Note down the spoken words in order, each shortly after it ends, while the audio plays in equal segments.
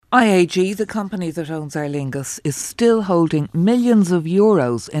IAG, the company that owns Aer Lingus, is still holding millions of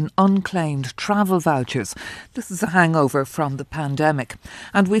euros in unclaimed travel vouchers. This is a hangover from the pandemic.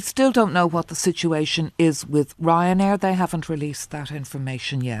 And we still don't know what the situation is with Ryanair. They haven't released that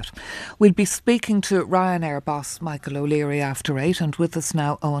information yet. We'll be speaking to Ryanair boss Michael O'Leary after 8, and with us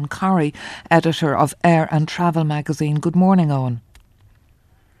now Owen Corrie, editor of Air and Travel magazine. Good morning, Owen.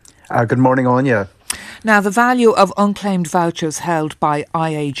 Good morning, Anya. Now, the value of unclaimed vouchers held by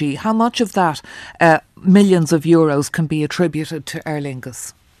IAG, how much of that millions of euros can be attributed to Aer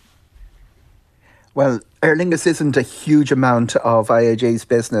Lingus? Well, Aer Lingus isn't a huge amount of IAG's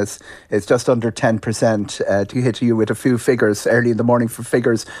business. It's just under 10%. To hit you with a few figures early in the morning for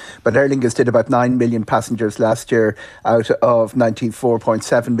figures, but Aer Lingus did about 9 million passengers last year out of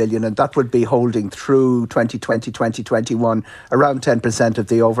 94.7 million, and that would be holding through 2020, 2021 around 10% of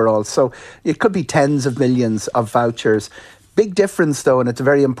the overall. So it could be tens of millions of vouchers. Big difference, though, and it's a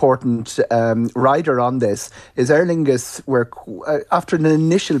very important rider on this, is Aer Lingus were, after an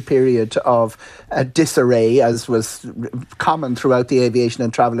initial period of disarray, as was common throughout the aviation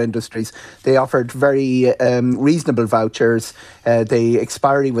and travel industries, they offered very reasonable vouchers. The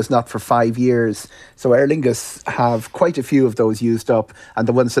expiry was not for 5 years. So Aer Lingus have quite a few of those used up, and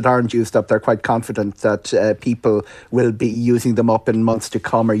the ones that aren't used up, they're quite confident that people will be using them up in months to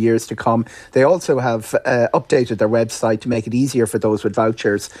come or years to come. They also have updated their website to make it easier for those with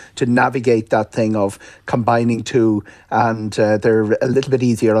vouchers to navigate that thing of combining two, and they're a little bit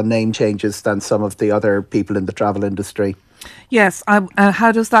easier on name changes than some of the other people in the travel industry. Yes,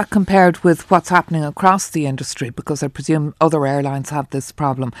 how does that compare with what's happening across the industry? Because I presume other airlines have this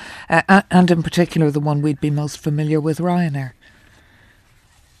problem, and in particular the one we'd be most familiar with, Ryanair.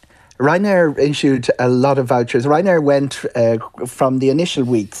 Ryanair issued a lot of vouchers. Ryanair went from the initial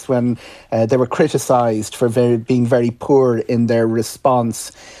weeks when they were criticised for being very poor in their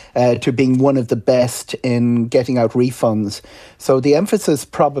response to being one of the best in getting out refunds. So the emphasis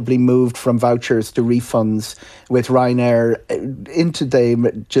probably moved from vouchers to refunds with Ryanair into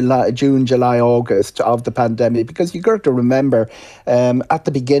the June, July, August of the pandemic, because you got to remember at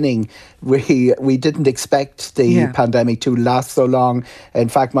the beginning we didn't expect the pandemic to last so long. In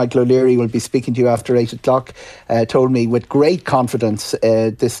fact, Michael O'Leary will be speaking to you after 8 o'clock, told me with great confidence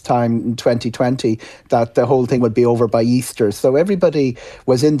this time in 2020 that the whole thing would be over by Easter. So everybody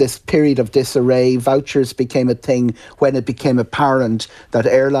was in this period of disarray. Vouchers became a thing when it became apparent that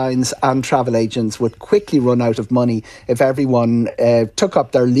airlines and travel agents would quickly run out of money if everyone took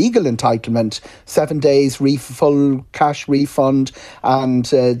up their legal entitlement, 7 days full cash refund,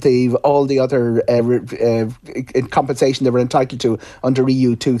 and all the other compensation they were entitled to under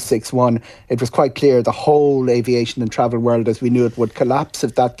EU 261. It was quite clear the whole aviation and travel world as we knew it would collapse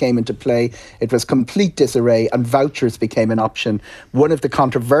if that came into play. It was complete disarray, and vouchers became an option. One of the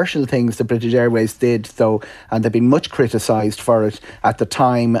controversial things that British Airways did, though, and they've been much criticised for it at the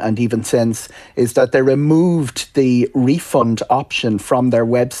time and even since, is that they removed the refund option from their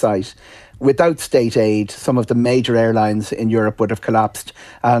website. Without state aid, some of the major airlines in Europe would have collapsed,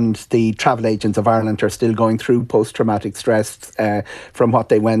 and the travel agents of Ireland are still going through post-traumatic stress from what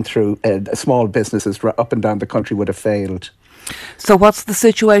they went through. Small businesses up and down the country would have failed. So what's the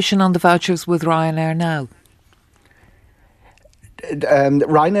situation on the vouchers with Ryanair now?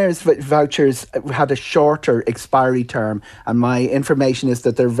 Ryanair's vouchers had a shorter expiry term, and my information is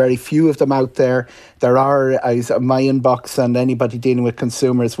that there are very few of them out there. There are, my inbox, and anybody dealing with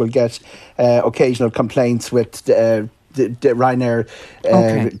consumers will get occasional complaints with Ryanair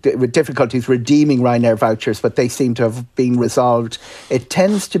with difficulties redeeming Ryanair vouchers, but they seem to have been resolved. It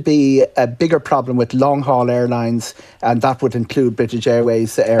tends to be a bigger problem with long-haul airlines, and that would include British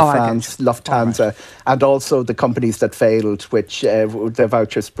Airways, Air France, Lufthansa, and also the companies that failed, which the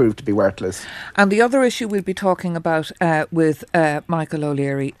vouchers proved to be worthless. And the other issue we'll be talking about with Michael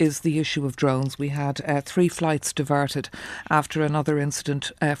O'Leary is the issue of drones. We had 3 flights diverted after another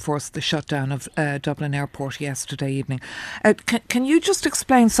incident forced the shutdown of Dublin Airport yesterday evening. Can you just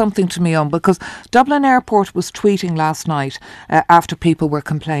explain something to me, because Dublin Airport was tweeting last night after people were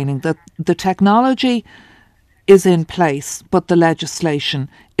complaining that the technology is in place but the legislation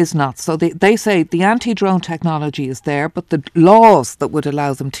is not. So they say the anti-drone technology is there, but the laws that would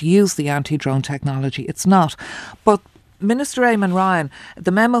allow them to use the anti-drone technology, it's not. But Minister Eamon Ryan,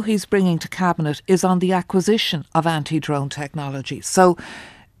 the memo he's bringing to Cabinet is on the acquisition of anti-drone technology. So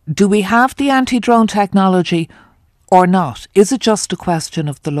do we have the anti-drone technology or not? Is it just a question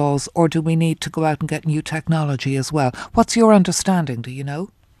of the laws, or do we need to go out and get new technology as well? What's your understanding? Do you know?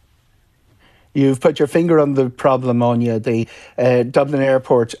 You've put your finger on the problem, Anya. The Dublin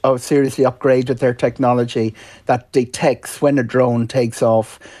Airport seriously upgraded their technology that detects when a drone takes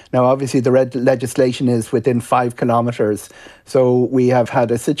off. Now, obviously, the legislation is within 5 kilometres. So we have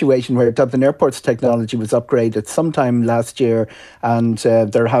had a situation where Dublin Airport's technology was upgraded sometime last year, and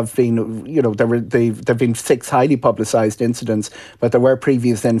there have been, there've been 6 highly publicised incidents, but there were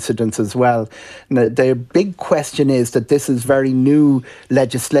previous incidents as well. Now, the big question is that this is very new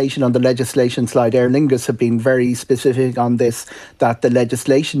legislation. On the legislation slide, Aer Lingus have been very specific on this, that the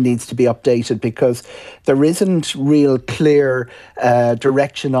legislation needs to be updated because there isn't real clear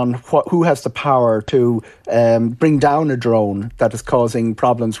direction on who has the power to bring down a drone that is causing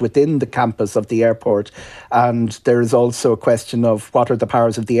problems within the campus of the airport. And there is also a question of what are the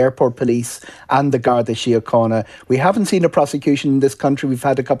powers of the airport police and the Garda Síochána. We haven't seen a prosecution in this country. We've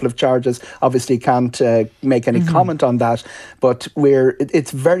had a couple of charges. Obviously can't make any comment on that, but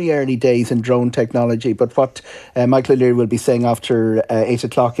it's very early days in drone technology. But what Michael O'Leary will be saying after 8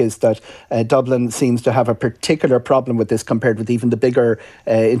 o'clock is that Dublin seems to have a particular problem with this compared with even the bigger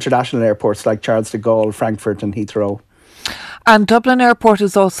international airports like Charles de Gaulle, Frankfurt and Heathrow. And Dublin Airport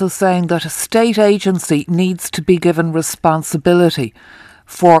is also saying that a state agency needs to be given responsibility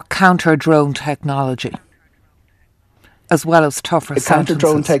for counter-drone technology, as well as tougher sentences.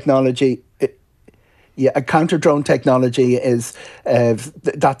 Counter-drone technology... Yeah, a counter-drone technology is,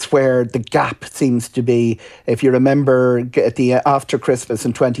 that's where the gap seems to be. If you remember, after Christmas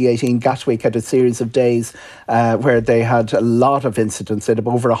in 2018, Gatwick had a series of days where they had a lot of incidents. They had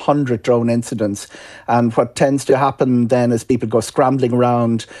over 100 drone incidents. And what tends to happen then is people go scrambling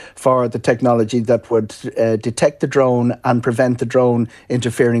around for the technology that would detect the drone and prevent the drone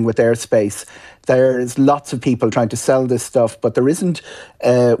interfering with airspace. There's lots of people trying to sell this stuff, but there isn't,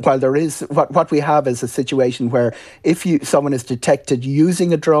 while there is, what we have is a situation where if someone is detected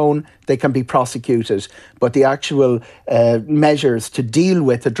using a drone, they can be prosecuted. But the actual measures to deal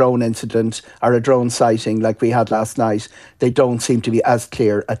with a drone incident or a drone sighting like we had last night, they don't seem to be as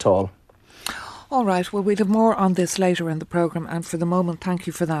clear at all. All right, well, we'll have more on this later in the programme, and for the moment, thank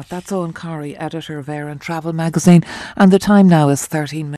you for that. That's Owen Corry, editor of Air and Travel magazine, and the time now is 13 minutes.